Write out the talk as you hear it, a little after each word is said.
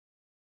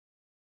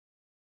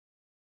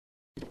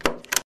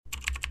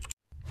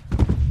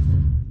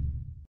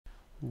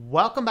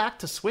Welcome back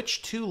to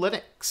Switch to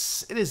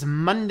Linux. It is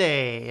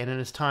Monday, and it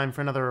is time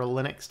for another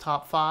Linux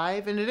Top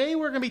 5. And today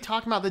we're going to be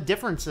talking about the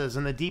differences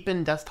in the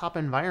Deepin desktop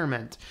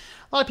environment.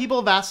 A lot of people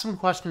have asked some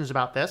questions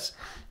about this,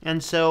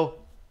 and so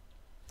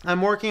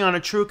I'm working on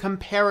a true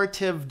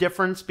comparative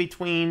difference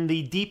between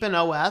the Deepin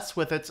OS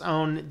with its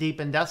own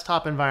Deepin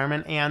desktop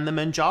environment and the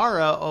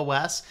Manjaro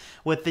OS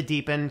with the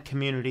Deepin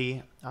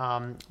community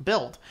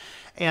build.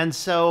 And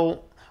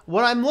so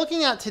what I'm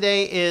looking at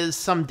today is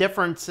some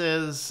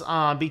differences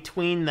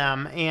between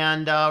them,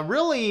 and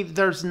really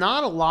there's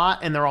not a lot,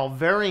 and they're all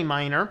very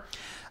minor.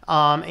 Tip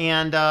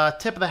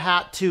of the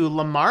hat to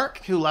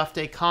Lamarck, who left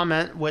a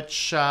comment,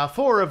 which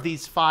 4 of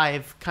these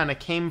 5 kind of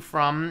came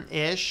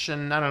from-ish,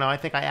 and I don't know, I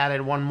think I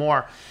added one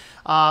more.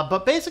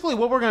 But basically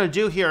what we're going to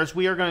do here is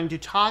we are going to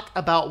talk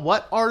about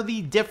what are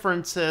the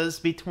differences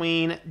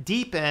between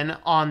Deepin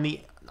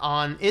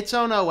on its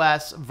own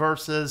OS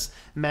versus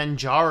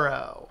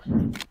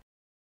Manjaro.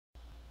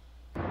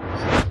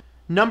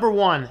 Number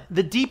 1,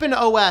 the Deepin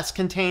OS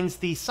contains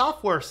the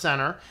software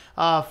center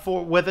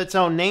with its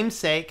own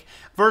namesake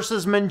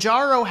versus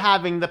Manjaro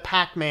having the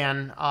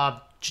Pacman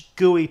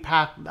GUI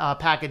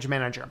package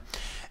manager.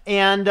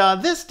 And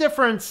this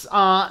difference,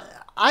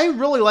 I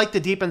really like the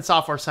Deepin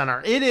software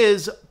center. It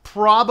is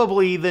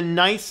probably the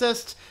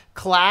nicest,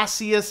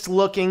 classiest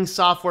looking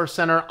software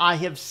center I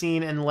have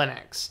seen in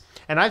Linux.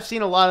 And I've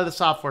seen a lot of the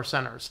software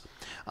centers.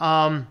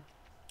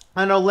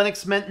 I know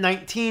Linux Mint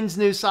 19's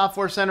new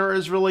software center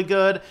is really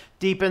good.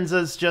 Deepin's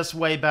is just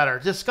way better.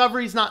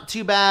 Discovery's not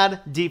too bad.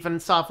 Deepin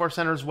software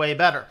center is way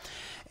better.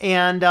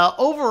 And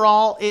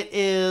overall, it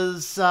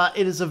is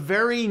a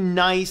very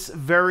nice,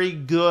 very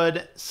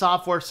good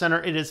software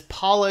center. It is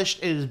polished.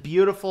 It is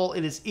beautiful.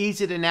 It is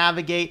easy to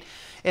navigate.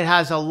 It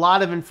has a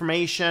lot of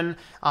information,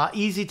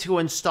 easy to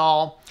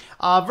install.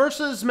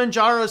 Versus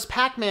Manjaro's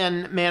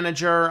Pacman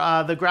manager,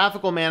 the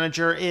graphical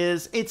manager,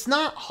 it's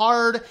not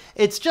hard.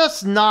 It's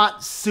just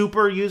not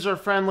super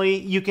user-friendly.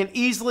 You can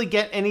easily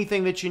get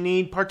anything that you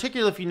need,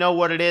 particularly if you know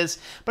what it is,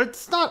 but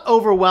it's not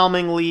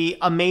overwhelmingly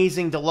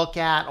amazing to look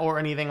at or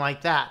anything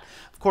like that.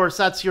 Of course,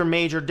 that's your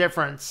major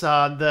difference.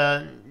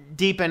 The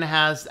Deepin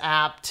has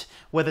apt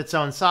with its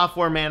own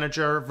software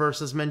manager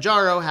versus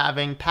Manjaro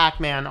having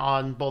Pacman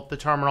on both the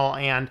terminal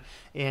and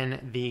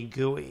in the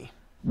GUI.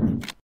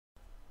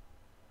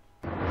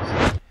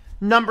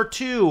 Number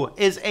 2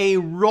 is a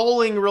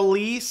rolling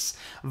release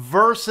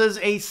versus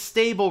a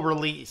stable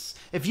release.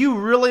 If you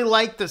really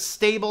like the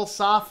stable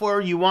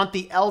software, you want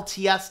the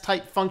LTS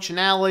type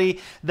functionality,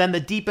 then the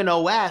Deepin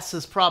OS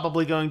is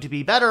probably going to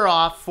be better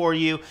off for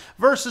you,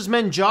 versus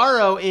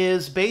Manjaro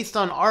is based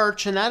on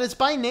Arch, and that is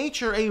by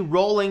nature a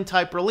rolling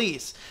type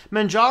release.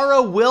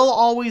 Manjaro will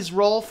always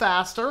roll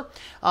faster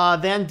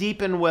than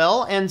Deepin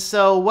will, and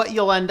so what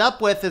you'll end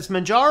up with is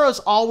Manjaro is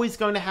always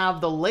going to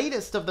have the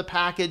latest of the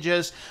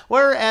packages,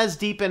 whereas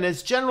Deepin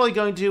is generally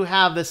going to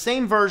have the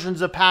same versions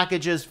of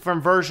packages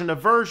from version to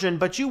version,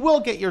 but you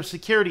will get your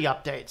security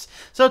updates.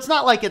 So it's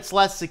not like it's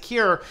less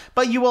secure,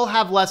 but you will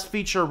have less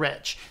feature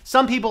rich.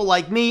 Some people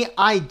like me,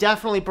 I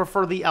definitely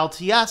prefer the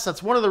LTS.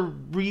 That's one of the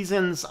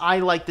reasons I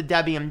like the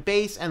Debian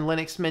base and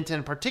Linux Mint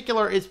in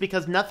particular, is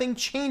because nothing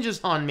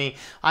changes on me.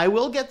 I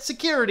will get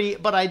security,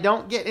 but I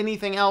don't get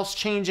anything else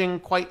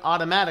changing quite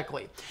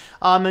automatically.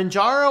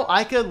 Manjaro,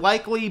 I could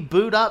likely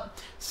boot up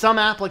some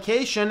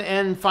application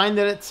and find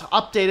that it's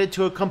updated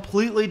to a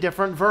completely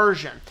different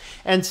version.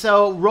 And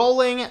so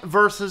rolling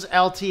versus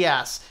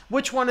LTS,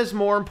 which one is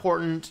more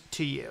important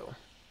to you?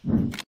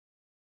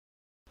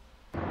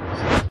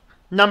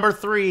 Number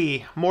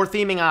 3, more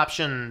theming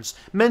options.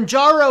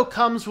 Manjaro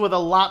comes with a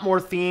lot more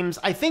themes.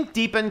 I think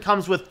Deepin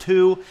comes with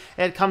 2.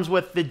 It comes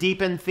with the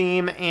Deepin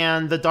theme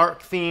and the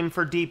dark theme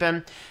for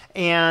Deepin.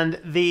 And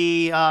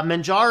the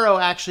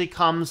Manjaro actually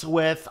comes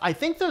with, I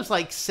think there's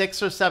like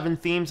 6 or 7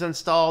 themes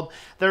installed.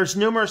 There's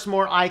numerous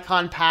more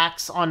icon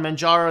packs on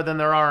Manjaro than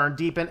there are on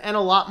Deepin, and a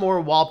lot more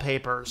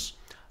wallpapers.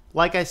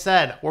 Like I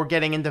said, we're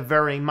getting into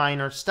very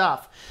minor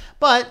stuff.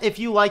 But if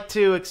you like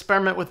to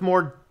experiment with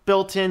more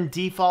built-in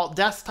default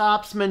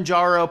desktops,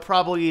 Manjaro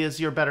probably is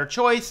your better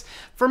choice.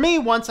 For me,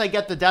 once I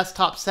get the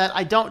desktop set,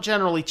 I don't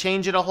generally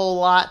change it a whole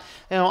lot.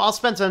 You know, I'll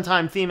spend some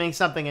time theming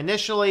something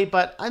initially,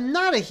 but I'm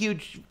not a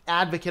huge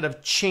advocate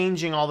of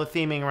changing all the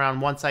theming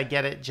around once I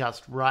get it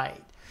just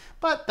right.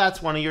 But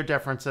that's one of your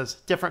differences,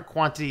 different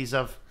quantities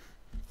of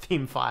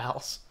theme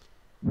files.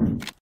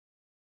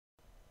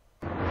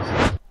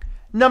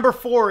 Number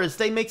 4 is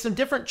they make some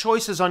different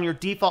choices on your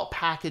default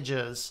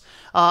packages.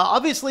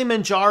 Obviously,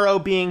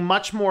 Manjaro, being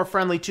much more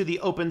friendly to the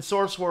open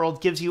source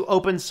world, gives you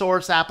open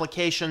source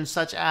applications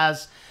such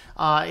as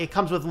it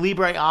comes with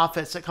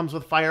LibreOffice, it comes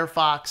with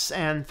Firefox,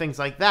 and things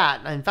like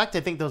that. In fact, I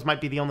think those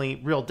might be the only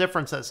real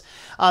differences.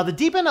 The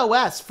Deepin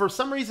OS, for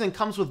some reason,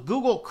 comes with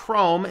Google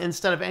Chrome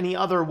instead of any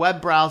other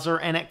web browser,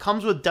 and it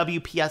comes with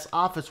WPS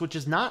Office, which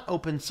is not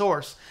open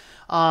source.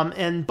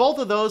 And both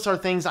of those are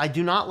things I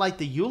do not like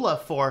the EULA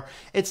for.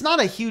 It's not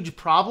a huge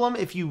problem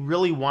if you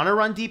really want to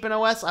run Deepin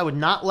OS. I would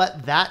not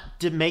let that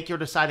make your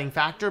deciding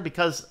factor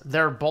because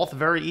they're both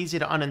very easy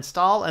to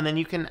uninstall, and then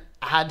you can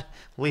add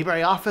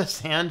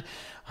LibreOffice and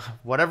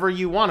whatever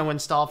you want to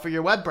install for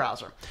your web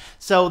browser.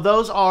 So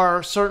those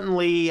are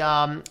certainly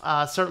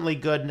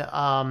good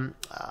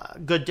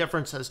good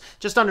differences.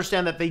 Just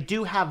understand that they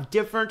do have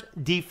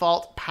different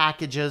default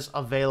packages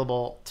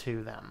available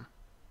to them.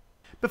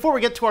 Before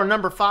we get to our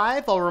number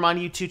 5, I'll remind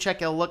you to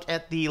check a look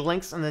at the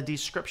links in the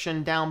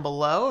description down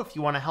below. If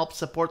you want to help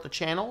support the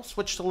channel,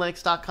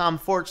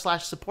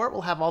 switchtolinux.com/support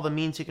will have all the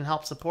means you can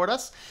help support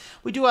us.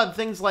 We do have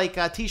things like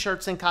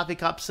t-shirts and coffee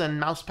cups and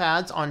mouse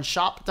pads on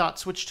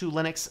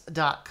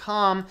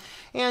shop.switchtolinux.com.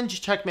 And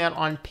just check me out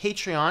on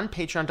Patreon,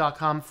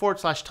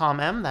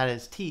 patreon.com/TomM. That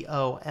is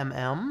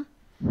TOMM.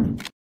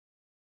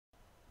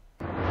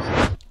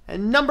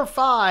 And number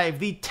 5,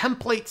 the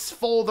templates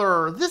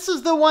folder. This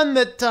is the one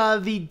that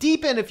the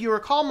Deepin, if you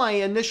recall my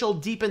initial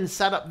Deepin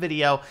setup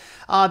video,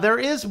 there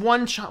is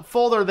one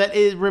folder that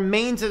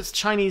remains its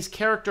Chinese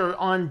character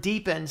on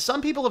Deepin.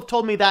 Some people have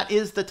told me that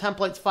is the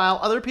templates file.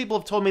 Other people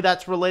have told me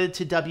that's related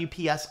to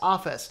WPS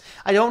Office.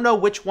 I don't know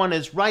which one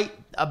is right.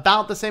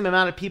 About the same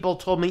amount of people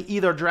told me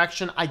either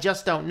direction. I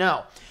just don't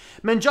know.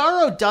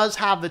 Manjaro does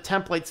have the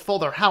templates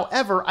folder.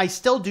 However, I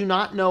still do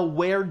not know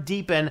where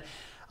Deepin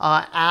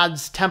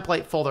adds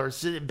template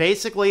folders.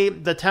 Basically,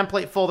 the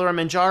template folder in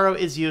Manjaro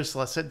is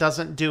useless. It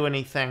doesn't do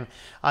anything.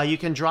 You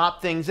can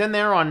drop things in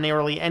there on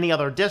nearly any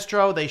other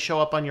distro. They show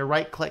up on your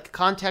right-click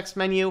context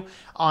menu.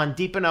 On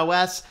Deepin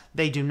OS,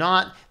 they do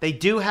not. They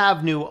do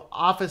have new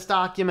Office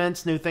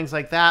documents, new things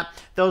like that.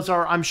 Those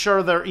are, I'm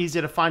sure they're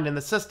easy to find in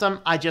the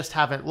system. I just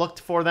haven't looked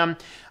for them.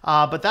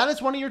 But that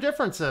is one of your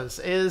differences,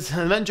 is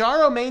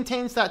Manjaro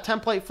maintains that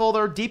template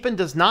folder. Deepin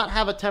does not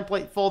have a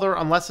template folder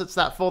unless it's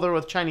that folder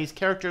with Chinese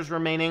characters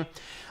remaining.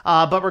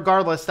 But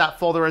regardless, that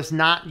folder is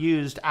not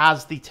used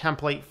as the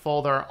template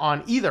folder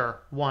on either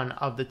one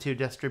of the two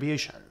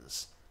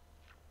distributions.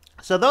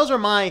 So those are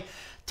my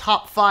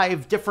top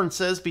 5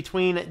 differences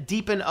between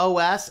Deepin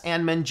OS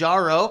and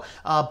Manjaro,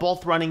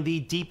 both running the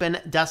Deepin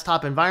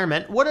desktop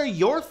environment. What are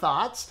your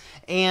thoughts?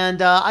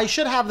 And I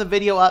should have the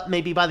video up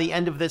maybe by the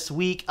end of this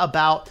week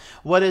about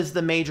what is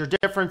the major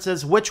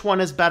differences. Which one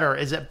is better?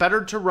 Is it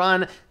better to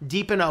run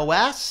Deepin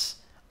OS?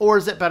 Or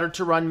is it better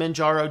to run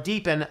Manjaro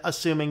Deepin,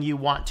 assuming you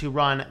want to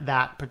run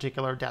that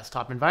particular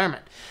desktop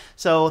environment?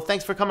 So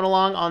thanks for coming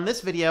along on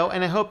this video,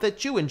 and I hope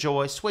that you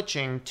enjoy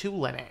switching to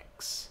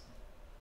Linux.